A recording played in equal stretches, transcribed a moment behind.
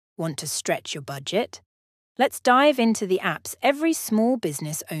Want to stretch your budget? Let's dive into the apps every small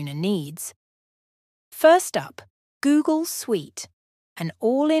business owner needs. First up, Google Suite, an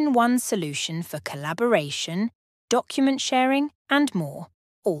all-in-one solution for collaboration, document sharing, and more,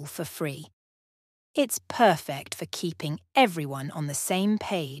 all for free. It's perfect for keeping everyone on the same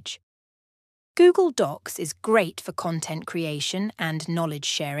page. Google Docs is great for content creation and knowledge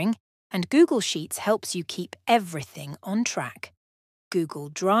sharing, and Google Sheets helps you keep everything on track. Google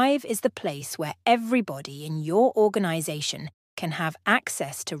Drive is the place where everybody in your organization can have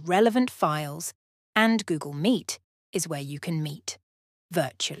access to relevant files, and Google Meet is where you can meet,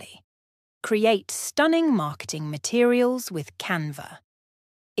 virtually. Create stunning marketing materials with Canva.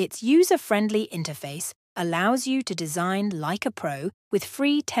 Its user-friendly interface allows you to design like a pro with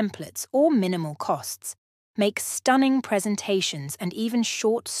free templates or minimal costs, make stunning presentations and even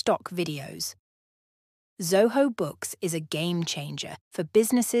short stock videos. Zoho Books is a game changer for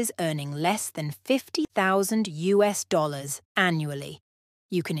businesses earning less than $50,000 annually.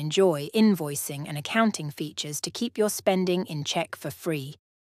 You can enjoy invoicing and accounting features to keep your spending in check for free.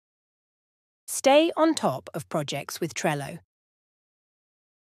 Stay on top of projects with Trello.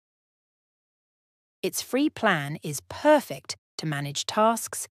 Its free plan is perfect to manage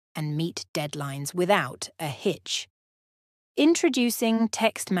tasks and meet deadlines without a hitch. Introducing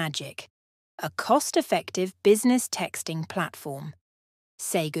Textmagic, a cost-effective business texting platform.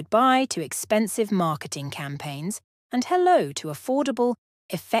 Say goodbye to expensive marketing campaigns and hello to affordable,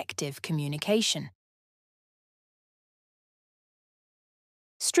 effective communication.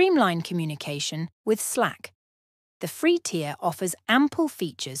 Streamline communication with Slack. The free tier offers ample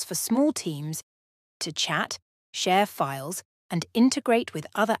features for small teams to chat, share files, and integrate with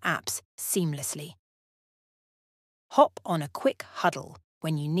other apps seamlessly. Hop on a quick huddle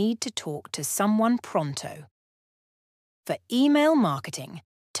when you need to talk to someone pronto. For email marketing,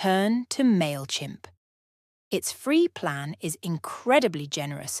 turn to MailChimp. Its free plan is incredibly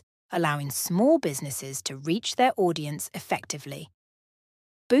generous, allowing small businesses to reach their audience effectively.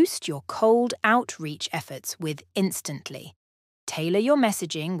 Boost your cold outreach efforts with Instantly. Tailor your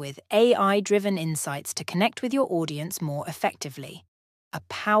messaging with AI-driven insights to connect with your audience more effectively. A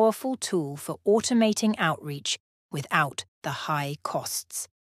powerful tool for automating outreach without the high costs.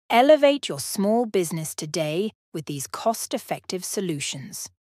 Elevate your small business today with these cost-effective solutions.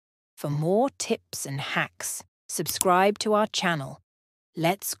 For more tips and hacks, subscribe to our channel.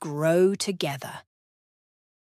 Let's grow together.